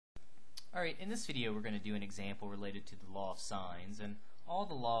Alright, in this video we're going to do an example related to the law of sines, and all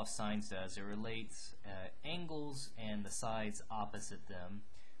the law of sines does, it relates angles and the sides opposite them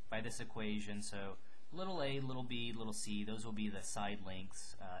by this equation. So little a, little b, little c, those will be the side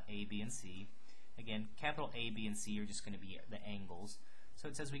lengths, a, b, and c. Again, capital A, B, and C are just going to be the angles. So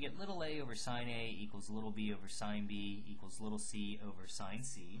it says we get little a over sine A equals little b over sine B equals little c over sine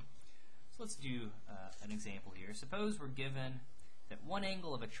C. So let's do an example here. Suppose we're given that one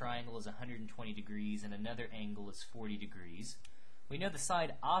angle of a triangle is 120 degrees and another angle is 40 degrees. We know the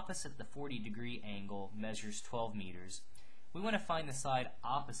side opposite the 40-degree angle measures 12 meters. We want to find the side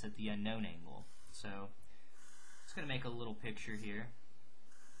opposite the unknown angle. So I'm just going to make a little picture here.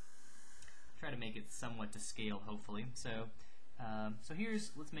 Try to make it somewhat to scale, hopefully. So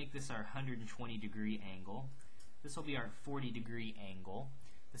let's make this our 120-degree angle. This will be our 40-degree angle.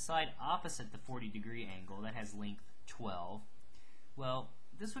 The side opposite the 40-degree angle, that has length 12. Well,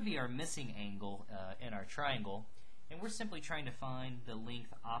 this would be our missing angle in our triangle, and we're simply trying to find the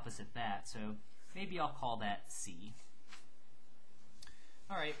length opposite that, so maybe I'll call that C.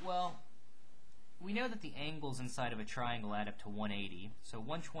 Alright, well, we know that the angles inside of a triangle add up to 180, so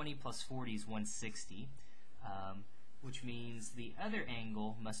 120 plus 40 is 160, which means the other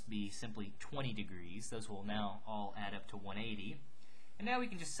angle must be simply 20 degrees. Those will now all add up to 180. And now we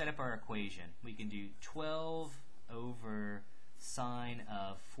can just set up our equation. We can do 12 over sine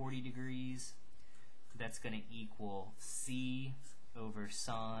of 40 degrees. That's going to equal C over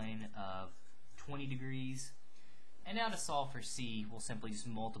sine of 20 degrees. And now to solve for C, we'll simply just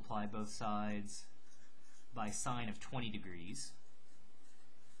multiply both sides by sine of 20 degrees.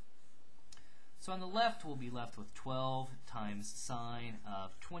 So on the left, we'll be left with 12 times sine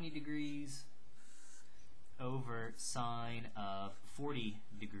of 20 degrees over sine of 40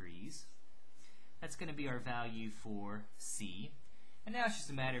 degrees. That's going to be our value for C. And now it's just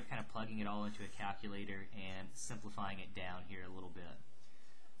a matter of kind of plugging it all into a calculator and simplifying it down here a little bit.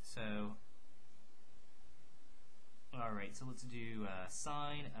 So, alright, so let's do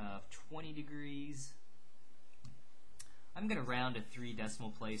sine of 20 degrees. I'm going to round to 3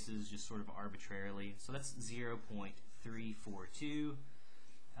 decimal places just sort of arbitrarily. So that's 0.342.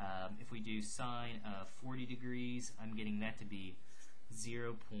 If we do sine of 40 degrees, I'm getting that to be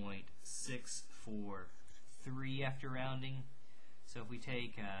 0.643 after rounding. So if we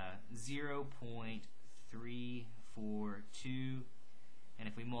take 0.342 and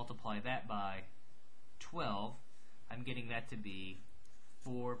if we multiply that by 12, I'm getting that to be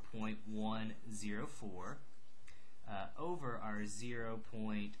 4.104 over our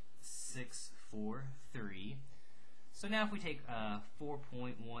 0.643. So now if we take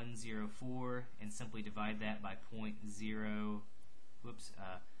 4.104 and simply divide that by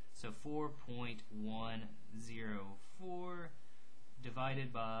so 4.104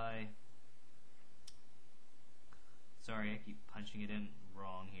 divided by, sorry, I keep punching it in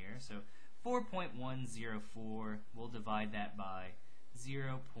wrong here. So 4.104, we'll divide that by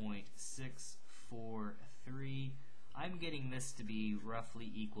 0.643. I'm getting this to be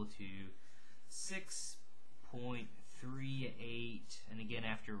roughly equal to 6.38, and again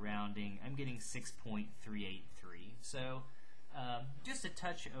after rounding, I'm getting 6.383. So just a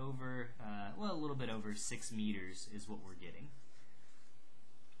touch over, well, a little bit over 6 meters is what we're getting.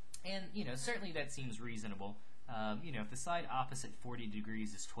 And, certainly that seems reasonable. If the side opposite 40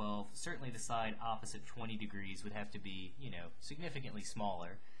 degrees is 12, certainly the side opposite 20 degrees would have to be, significantly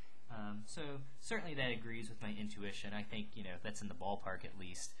smaller. So certainly that agrees with my intuition. I think, that's in the ballpark at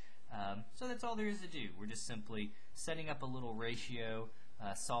least. So that's all there is to do. We're just simply setting up a little ratio,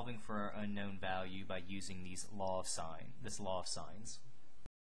 solving for our unknown value by using this law of sines.